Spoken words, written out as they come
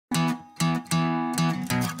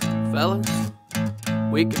fellas,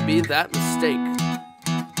 we could be that mistake.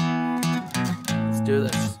 Let's do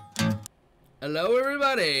this. Hello,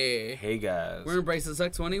 everybody. Hey, guys. We're in Braces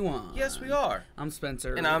X21. Yes, we are. I'm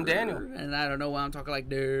Spencer. And I'm Daniel. And I don't know why I'm talking like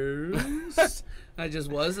this. I just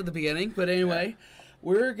was at the beginning. But anyway,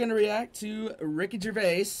 we're going to react to Ricky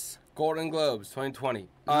Gervais. Golden Globes 2020.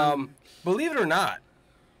 Believe it or not,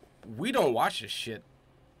 we don't watch this shit.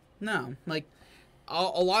 No. Like,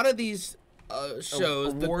 a lot of these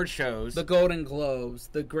shows. Award shows. The Golden Globes,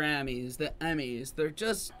 the Grammys, the Emmys. They're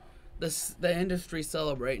just the industry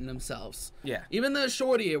celebrating themselves. Yeah. Even the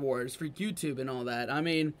Shorty Awards for YouTube and all that. I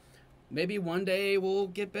mean, maybe one day we'll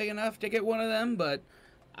get big enough to get one of them, but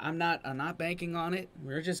I'm not banking on it.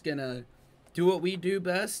 We're just gonna do what we do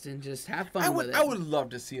best and just have fun with it. I would love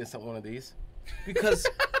to see us at one of these because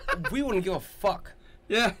we wouldn't give a fuck.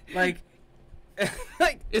 Yeah. Like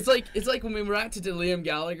it's like when we reacted to Liam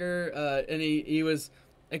Gallagher and he was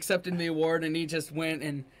accepting the award and he just went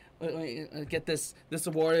and get this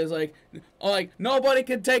award is like nobody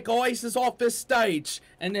can take Oasis off this stage,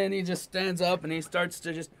 and then he just stands up and he starts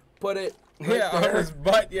to just put it on his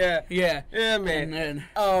butt. Yeah man. And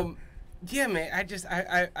then, yeah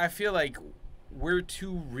man, I feel like we're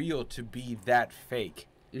too real to be that fake.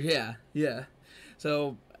 Yeah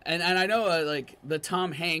so and I know like the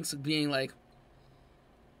Tom Hanks being like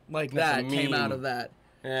that came out of that.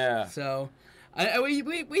 Yeah, so we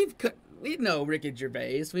know Ricky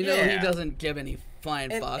Gervais. We know he doesn't give any flying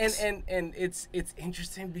fucks. And it's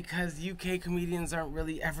interesting because UK comedians aren't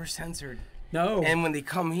really ever censored. No. And when they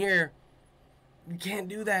come here, you can't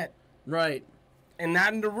do that. Right. And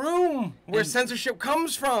not in the room where censorship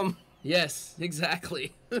comes from. Yes,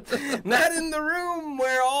 exactly. Not in the room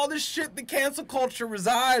where all the shit, the cancel culture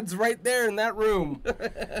resides, right there in that room.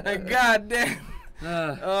 Like, goddamn.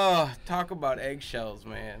 Talk about eggshells,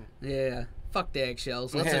 man. Yeah. Fuck the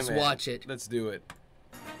eggshells. Let's just watch it. Let's do it.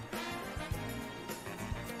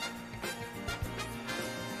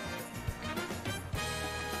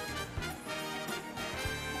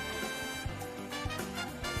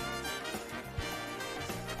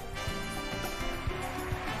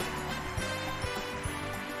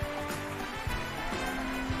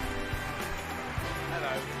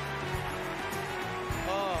 Hello.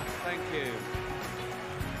 Oh, thank you.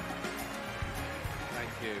 Thank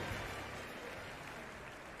you.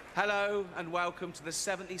 Hello and welcome to the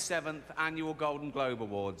 77th Annual Golden Globe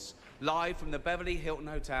Awards, live from the Beverly Hilton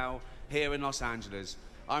Hotel here in Los Angeles.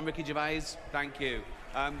 I'm Ricky Gervais, thank you.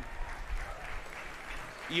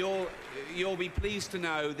 You'll be pleased to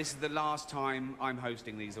know this is the last time I'm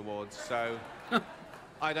hosting these awards, so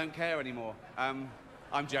I don't care anymore. I'm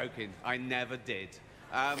joking, I never did.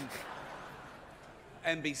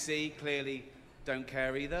 NBC clearly don't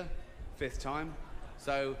care either, 5th time.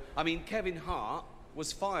 So, I mean, Kevin Hart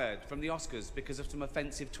was fired from the Oscars because of some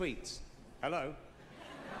offensive tweets. Hello.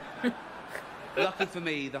 Lucky for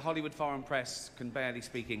me, the Hollywood foreign press can barely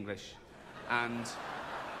speak English, and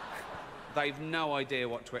they've no idea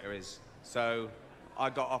what Twitter is. So I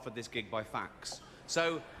got offered this gig by fax.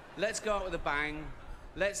 So let's go out with a bang.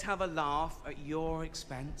 Let's have a laugh at your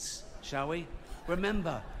expense, shall we?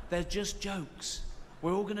 Remember, they're just jokes.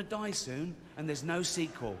 We're all gonna die soon, and there's no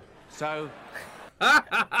sequel. So...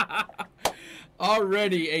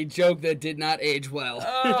 Already a joke that did not age well.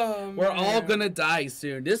 Oh, We're all gonna die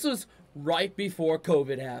soon. This was right before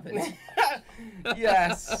COVID happened.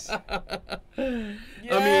 Yes.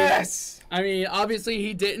 Yes. I mean, obviously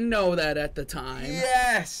he didn't know that at the time.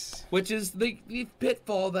 Yes. Which is the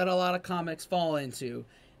pitfall that a lot of comics fall into.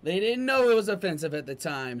 They didn't know it was offensive at the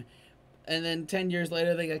time. And then 10 years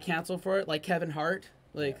later they got canceled for it, like Kevin Hart.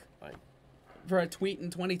 Like for a tweet in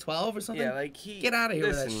 2012 or something. Yeah, like get out of here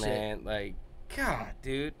with that shit. Man, like, God,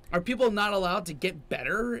 dude. Are people not allowed to get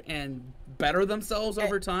better and better themselves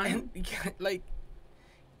over time? Like,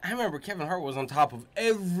 I remember Kevin Hart was on top of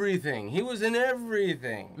everything. He was in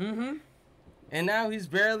everything. Mm-hmm. And now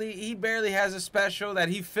he barely has a special that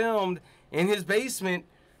he filmed in his basement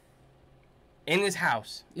in his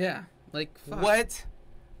house. Yeah, like, fuck. What?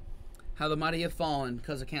 How the mighty have fallen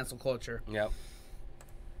because of cancel culture. Yep.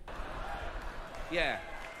 Yeah,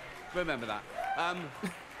 remember that.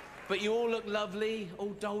 But you all look lovely,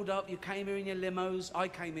 all dolled up. You came here in your limos. I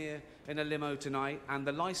came here in a limo tonight, and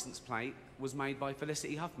the license plate was made by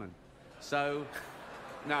Felicity Huffman. So,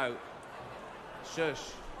 no, shush.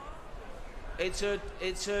 It's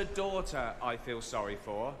her daughter I feel sorry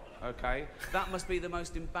for, okay? That must be the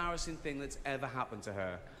most embarrassing thing that's ever happened to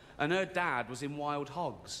her. And her dad was in Wild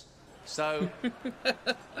Hogs. So,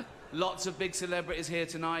 lots of big celebrities here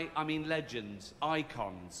tonight. I mean, legends,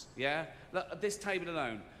 icons, yeah? Look, at this table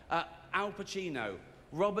alone, Al Pacino,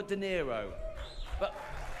 Robert De Niro. But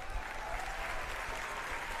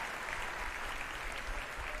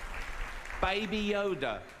Baby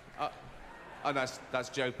Yoda. Oh, that's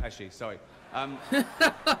Joe Pesci. Sorry.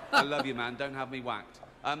 I love you, man. Don't have me whacked.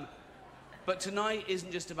 But tonight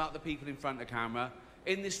isn't just about the people in front of camera.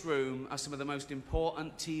 In this room are some of the most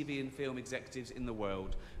important TV and film executives in the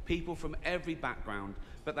world. People from every background,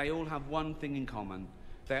 but they all have one thing in common.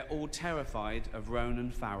 They're all terrified of Ronan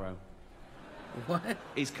Farrow. What?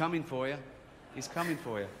 He's coming for you. He's coming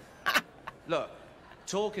for you. Look,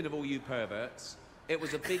 talking of all you perverts, it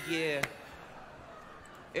was a big year.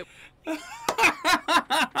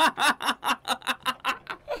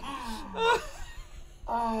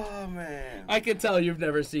 Oh, man. I can tell you've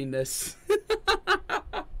never seen this.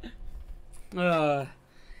 Dude.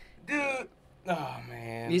 Oh,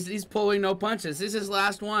 man. He's pulling no punches. This is his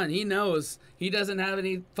last one. He knows he doesn't have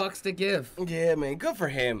any fucks to give. Yeah, man. Good for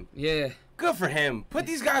him. Yeah. Good for him. Put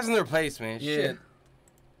these guys in their place, man. Yeah. Shit.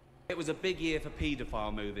 It was a big year for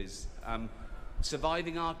paedophile movies.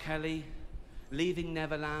 Surviving R. Kelly, Leaving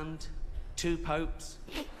Neverland, Two Popes.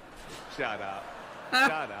 Shut up.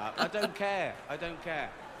 Shut up. I don't care. I don't care.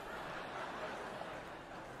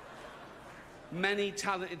 Many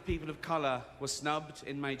talented people of colour were snubbed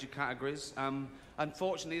in major categories.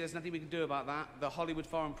 Unfortunately, there's nothing we can do about that. The Hollywood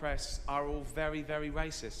foreign press are all very, very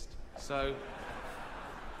racist. So,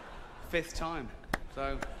 5th time.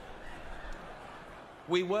 So,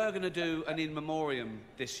 we were going to do an in memoriam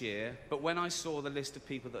this year, but when I saw the list of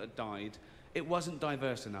people that had died, it wasn't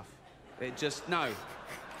diverse enough. It just, no.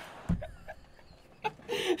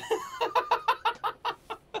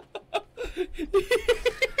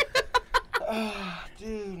 Oh,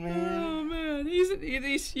 dude, man. Oh man,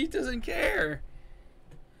 he doesn't care.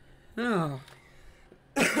 Oh.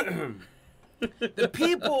 The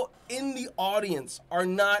people in the audience are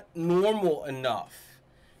not normal enough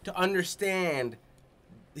to understand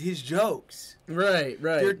his jokes. Right.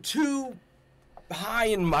 They're too high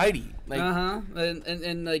and mighty. Like,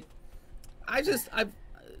 And like, I've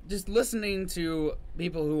just listening to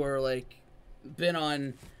people who are like been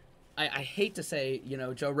on. I hate to say,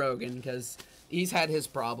 Joe Rogan, because he's had his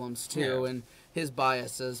problems too, and his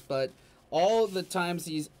biases, but all the times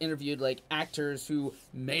he's interviewed like actors who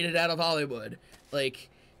made it out of Hollywood, like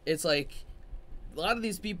it's like a lot of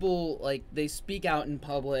these people, like, they speak out in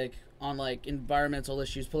public on like environmental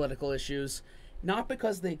issues, political issues, not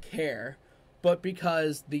because they care, but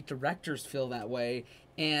because the directors feel that way,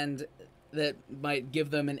 and that might give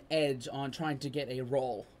them an edge on trying to get a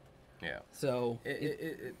role. Yeah. So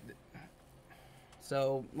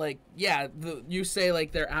so, like, yeah, you say,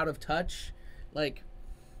 like, they're out of touch. Like,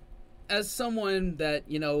 as someone that,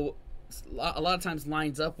 a lot of times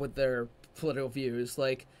lines up with their political views,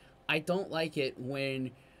 like, I don't like it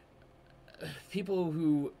when people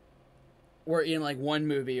who were in, like, one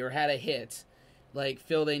movie or had a hit, like,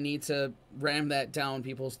 feel they need to ram that down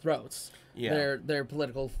people's throats. Yeah. Their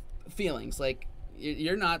political feelings. Like,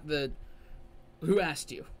 you're not the... Who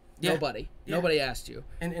asked you? Yeah. Nobody. Yeah. Nobody asked you.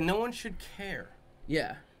 And no one should care.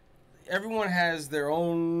 Yeah. Everyone has their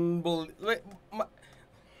own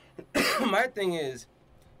my thing is,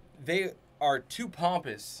 they are too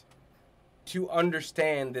pompous to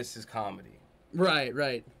understand this is comedy.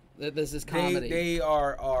 Right. This is comedy. They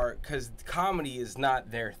are because comedy is not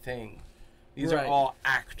their thing. These are all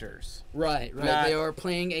actors. Right. They are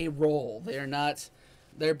playing a role.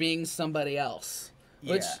 They're being somebody else.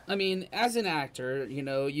 Which, I mean, as an actor,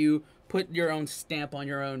 you put your own stamp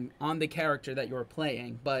on the character that you're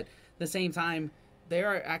playing, but at the same time, they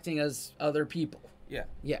are acting as other people. Yeah.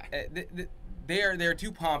 Yeah. They're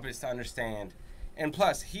too pompous to understand, and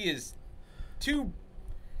plus, he is too.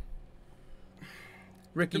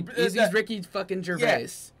 He's Ricky fucking Gervais. Yeah,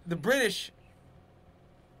 the British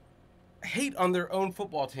hate on their own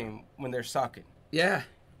football team when they're sucking. Yeah.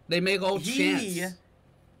 They make old chants. He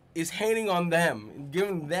is hating on them,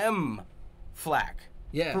 giving them flack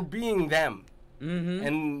for being them. Mm-hmm.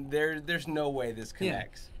 And there's no way this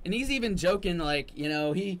connects. Yeah. And he's even joking, like,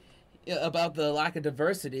 about the lack of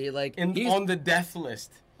diversity. Like, he's on the death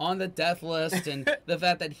list. On the death list, and the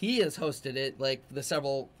fact that he has hosted it, like,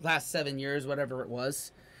 the last 7 years, whatever it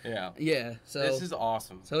was. Yeah. Yeah, so... This is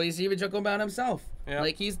awesome. So he's even joking about himself. Yeah.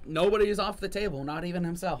 Like, nobody's off the table, not even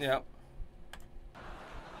himself. Yeah.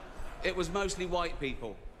 It was mostly white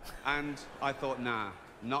people. And I thought, nah,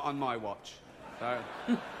 not on my watch. So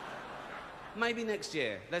maybe next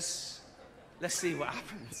year. Let's see what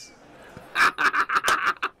happens.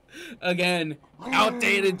 Again,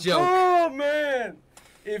 outdated joke. Oh man!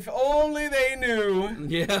 If only they knew.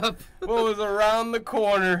 Yep. What was around the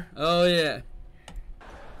corner. Oh yeah.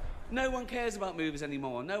 No one cares about movies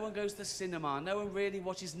anymore. No one goes to the cinema. No one really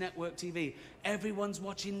watches network TV. Everyone's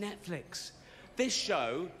watching Netflix. This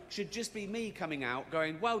show should just be me coming out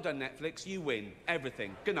going, well done, Netflix, you win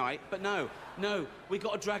everything. Good night. But no, we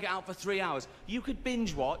got to drag it out for 3 hours. You could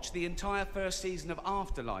binge watch the entire first season of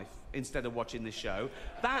Afterlife instead of watching this show.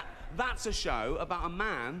 That's a show about a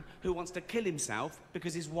man who wants to kill himself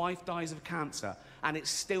because his wife dies of cancer. And it's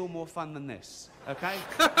still more fun than this, okay?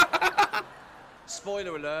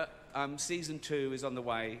 Spoiler alert, season 2 is on the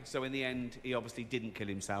way. So in the end, he obviously didn't kill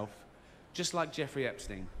himself. Just like Jeffrey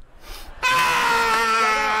Epstein.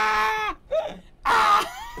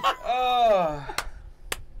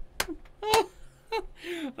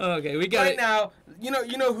 Okay, we got right it. now. You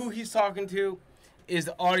know who he's talking to is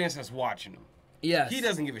the audience that's watching him. Yes. He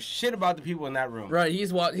doesn't give a shit about the people in that room. Right,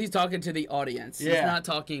 he's talking to the audience. Yeah. He's not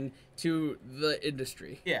talking to the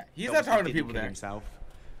industry. Yeah, he's not talking to Didn't people kill there. himself.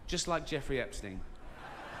 Just like Jeffrey Epstein.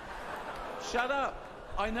 Shut up.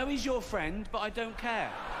 I know he's your friend, but I don't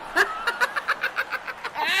care.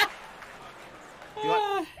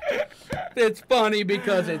 It's funny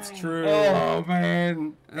because it's true. Oh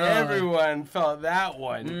man, everyone felt that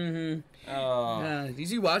one. Mm-hmm. Oh. Did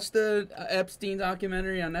you watch the Epstein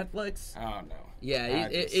documentary on Netflix? Oh no. Yeah,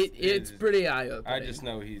 it's pretty eye-opening. I just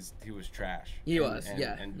know he was trash. He was,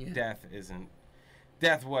 yeah. And death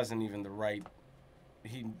wasn't even the right.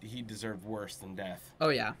 He deserved worse than death. Oh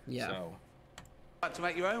yeah, yeah. So. Had to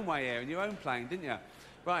make your own way here in your own plane, didn't you?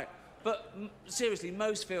 Right. But seriously,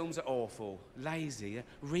 most films are awful, lazy,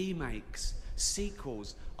 remakes,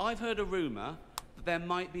 sequels. I've heard a rumour that there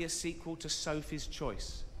might be a sequel to Sophie's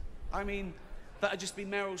Choice. I mean, that'd just be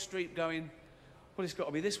Meryl Streep going, well, it's got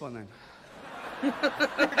to be this one then.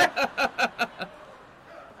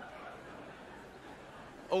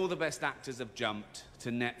 All the best actors have jumped to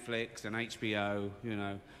Netflix and HBO, you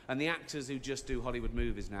know. And the actors who just do Hollywood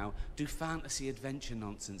movies now do fantasy adventure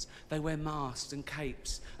nonsense. They wear masks and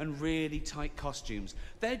capes and really tight costumes.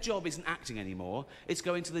 Their job isn't acting anymore. It's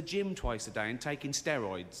going to the gym twice a day and taking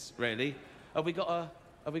steroids, really. Have we got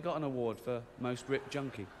an award for most ripped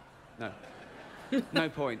junkie? No. No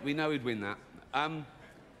point. We know he'd win that.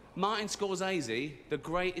 Martin Scorsese, the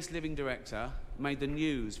greatest living director, made the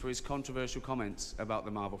news for his controversial comments about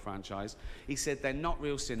the Marvel franchise. He said they're not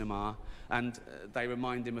real cinema and they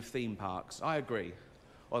remind him of theme parks. I agree.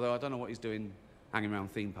 Although I don't know what he's doing hanging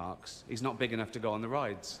around theme parks. He's not big enough to go on the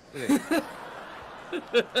rides, is he?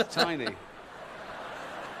 It's tiny.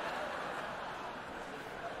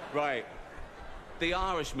 Right. The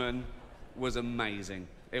Irishman was amazing.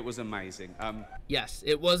 It was amazing. Yes,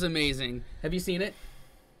 it was amazing. Have you seen it?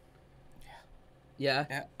 Yeah.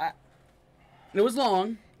 Yeah. It was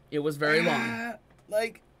long. It was very long.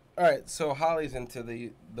 Like, all right. So Holly's into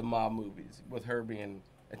the mob movies with her being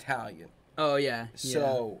Italian. Oh yeah.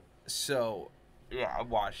 So yeah, I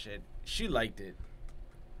watched it. She liked it.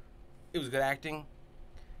 It was good acting.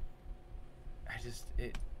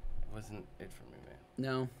 It wasn't it for me, man.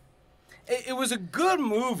 No. It was a good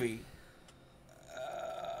movie.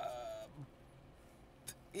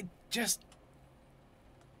 It just,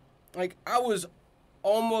 like, I was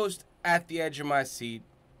almost at the edge of my seat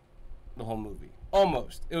the whole movie.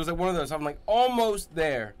 Almost. It was like one of those. I'm like almost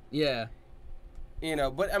there. Yeah. You know,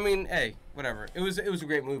 but I mean, hey, whatever. It was a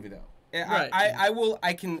great movie though. Right.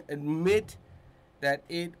 I can admit that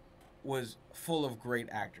it was full of great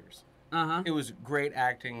actors. Uh-huh. It was great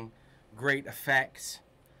acting, great effects.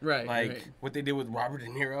 Right. Like right. what they did with Robert De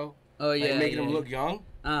Niro. Oh yeah. Like making yeah. him look young.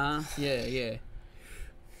 Uh-huh. Yeah, yeah.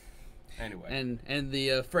 Anyway. And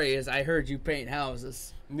the phrase "I heard you paint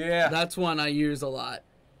houses." Yeah. That's one I use a lot.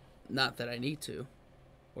 Not that I need to,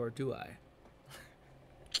 or do I?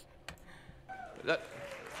 Look,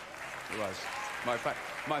 it was.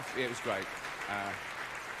 It was great.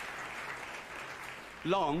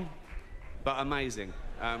 Long, but amazing.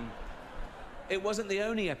 It wasn't the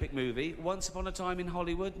only epic movie. Once Upon a Time in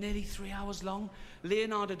Hollywood, nearly 3 hours long.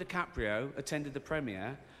 Leonardo DiCaprio attended the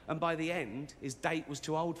premiere, and by the end, his date was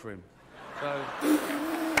too old for him. So...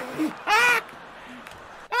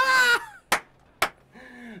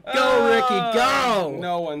 Go, Ricky, go!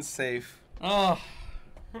 No one's safe. Oh.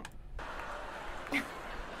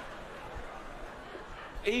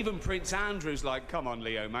 Even Prince Andrew's like, come on,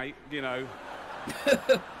 Leo, mate, you know.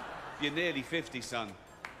 You're nearly 50, son.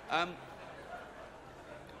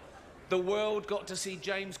 The world got to see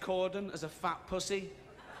James Corden as a fat pussy.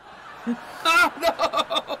 Oh,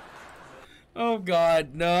 no! Oh,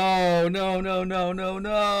 God, no, no, no, no, no,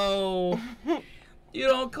 no. You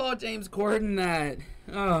don't call James Corden that.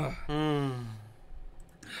 Oh.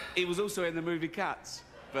 He was also in the movie Cats,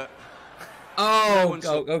 but... Oh, No one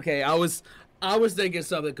saw- okay. I was thinking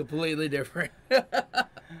something completely different.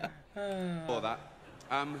 For that.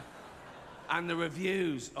 And the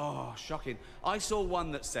reviews, oh, shocking. I saw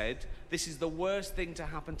one that said, this is the worst thing to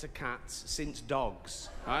happen to cats since dogs,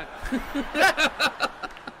 right?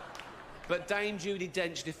 But Dame Judi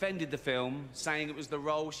Dench defended the film, saying it was the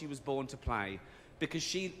role she was born to play, because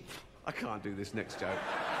she... I can't do this next joke.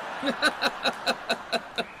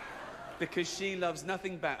 Because she loves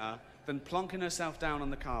nothing better than plonking herself down on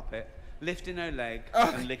the carpet, lifting her leg,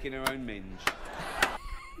 and licking her own minge.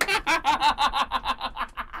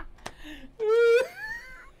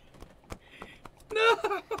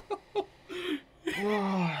 No.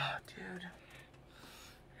 Oh,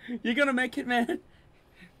 dude. You're gonna make it, man.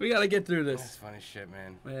 We gotta get through this. That's funny shit,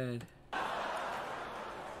 man. Man.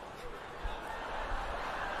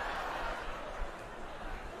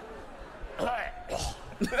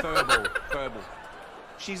 Verbal.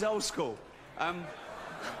 She's old school.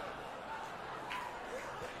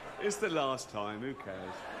 It's the last time, who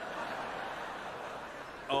cares?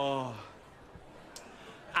 Oh.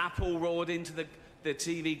 Apple roared into the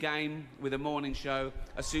TV game with a morning show.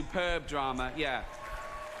 A superb drama, yeah.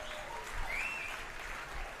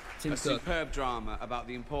 Superb drama about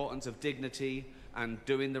the importance of dignity and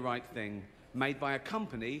doing the right thing, made by a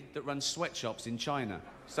company that runs sweatshops in China.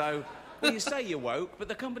 So, well, you say you're woke, but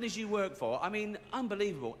the companies you work for, I mean,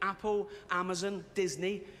 unbelievable. Apple, Amazon,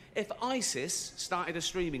 Disney. If ISIS started a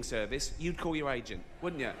streaming service, you'd call your agent,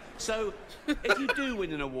 wouldn't you? So, if you do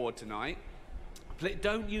win an award tonight,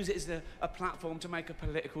 don't use it as a platform to make a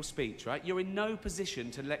political speech, right? You're in no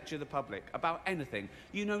position to lecture the public about anything.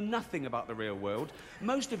 You know nothing about the real world.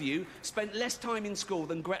 Most of you spent less time in school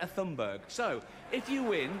than Greta Thunberg. So, if you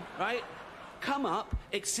win, right, come up,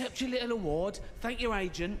 accept your little award, thank your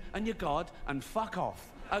agent and your God, and fuck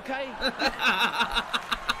off, okay?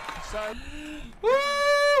 So...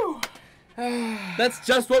 Woo! That's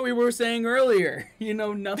just what we were saying earlier. You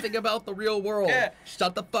know nothing about the real world. Yeah.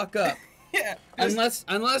 Shut the fuck up. Yeah.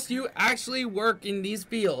 Unless you actually work in these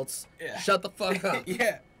fields, shut the fuck up.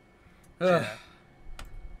 Yeah. Ugh.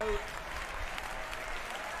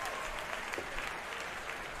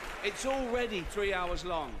 It's already 3 hours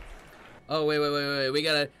long. Oh wait.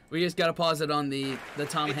 We just gotta pause it on the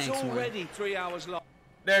Tom Hanks It's one. already 3 hours long.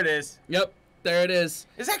 There it is. Yep, there it is.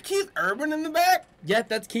 Is that Keith Urban in the back? Yeah,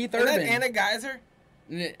 that's Keith Is Urban. that Anna Geyser?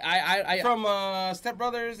 I From Step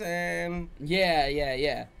Brothers and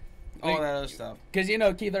yeah. all that other stuff. Because you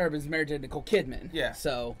know Keith Urban's married to Nicole Kidman. Yeah.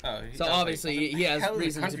 So He so does, obviously like, he has hell is a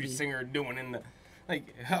reason to country be. singer doing in the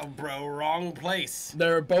oh bro, wrong place.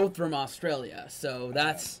 They're both from Australia, so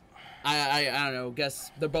that's I don't know.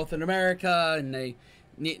 Guess they're both in America and they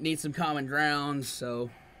need some common ground.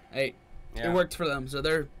 So hey, it worked for them. So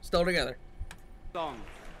they're still together. Long.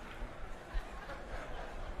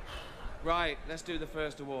 Right, let's do the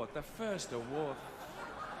first award. The first award.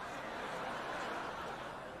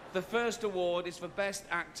 The first award is for Best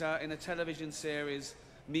Actor in a Television Series,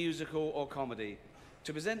 Musical or Comedy.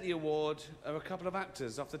 To present the award are a couple of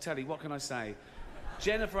actors off the telly, what can I say?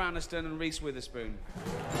 Jennifer Aniston and Reese Witherspoon.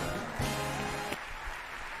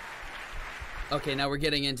 Okay, now we're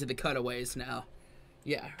getting into the cutaways now.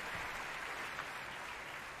 Yeah.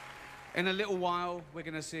 In a little while, we're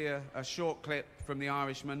going to see a short clip from The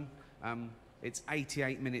Irishman. It's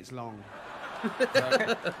 88 minutes long.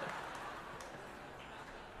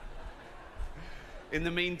 In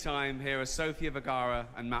the meantime, here are Sofia Vergara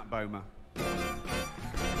and Matt Bomer.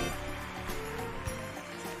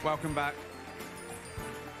 Welcome back.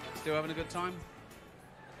 Still having a good time?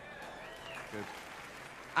 Good.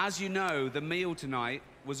 As you know, the meal tonight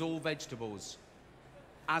was all vegetables,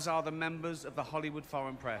 as are the members of the Hollywood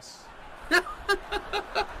Foreign Press.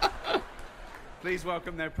 Please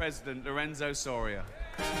welcome their president, Lorenzo Soria.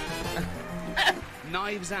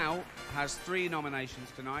 Knives Out has 3 nominations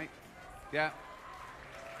tonight. Yeah.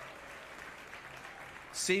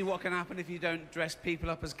 See what can happen if you don't dress people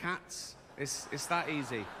up as cats? It's that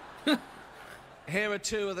easy. Here are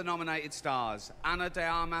 2 of the nominated stars, Ana de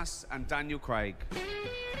Armas and Daniel Craig.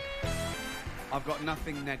 I've got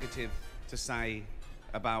nothing negative to say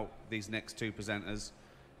about these next 2 presenters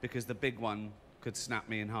because the big one could snap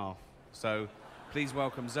me in half. So please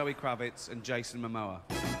welcome Zoe Kravitz and Jason Momoa.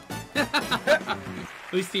 At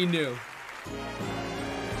least he knew.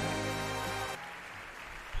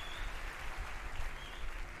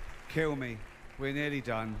 Kill me. We're nearly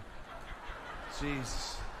done.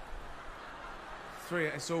 Jeez. 3,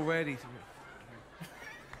 it's already 3.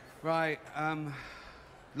 Right,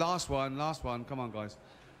 last one. Come on, guys.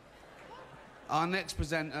 Our next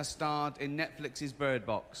presenter starred in Netflix's Bird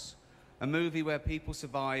Box, a movie where people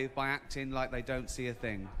survive by acting like they don't see a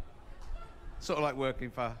thing. Sort of like working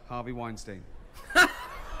for Harvey Weinstein.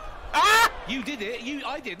 You did it.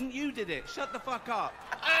 I didn't. You did it. Shut the fuck up.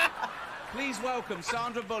 Please welcome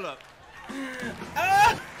Sandra Bullock.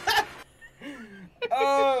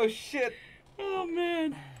 Oh, shit. Oh,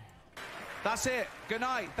 man. That's it. Good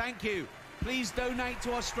night. Thank you. Please donate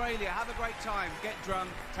to Australia. Have a great time. Get drunk.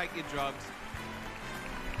 Take your drugs.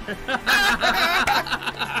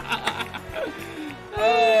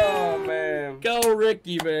 Oh, man. Go,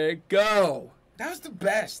 Ricky, man. Go. That was the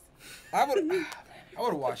best. I would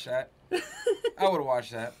have watched that. I would have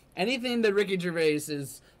watched that. Anything that Ricky Gervais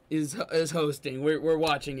is hosting, we're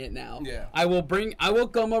watching it now. Yeah. I will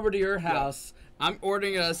come over to your house. Yeah. I'm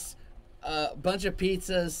ordering us a bunch of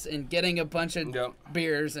pizzas and getting a bunch of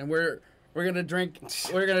beers, and we're gonna drink.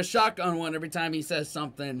 We're gonna shotgun one every time he says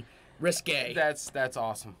something risque. That's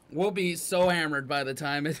awesome. We'll be so hammered by the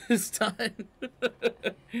time it is time.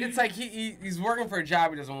 It's like he's working for a job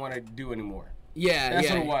he doesn't want to do anymore. Yeah, that's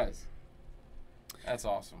what it was. That's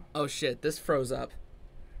awesome. Oh shit, this froze up.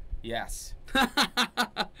 Yes.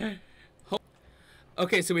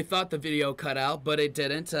 Okay, so we thought the video cut out, but it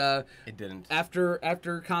didn't. It didn't.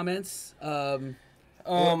 After comments that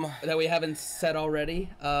we haven't said already.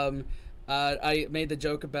 I made the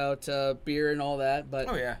joke about beer and all that, but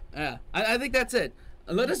I think that's it.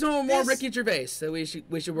 Let us know more Ricky Gervais that we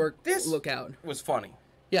should look out. Was funny.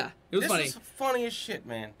 Yeah, it was funny. This was funny as shit,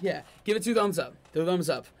 man. Yeah, give it 2 thumbs up. 2 thumbs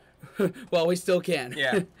up. Well, we still can.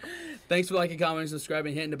 Yeah. Thanks for liking, commenting,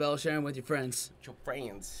 subscribing, hitting the bell, sharing with your friends. Your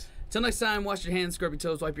friends. Till next time, wash your hands, scrub your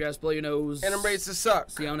toes, wipe your ass, blow your nose. And embrace the suck.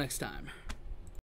 See y'all next time.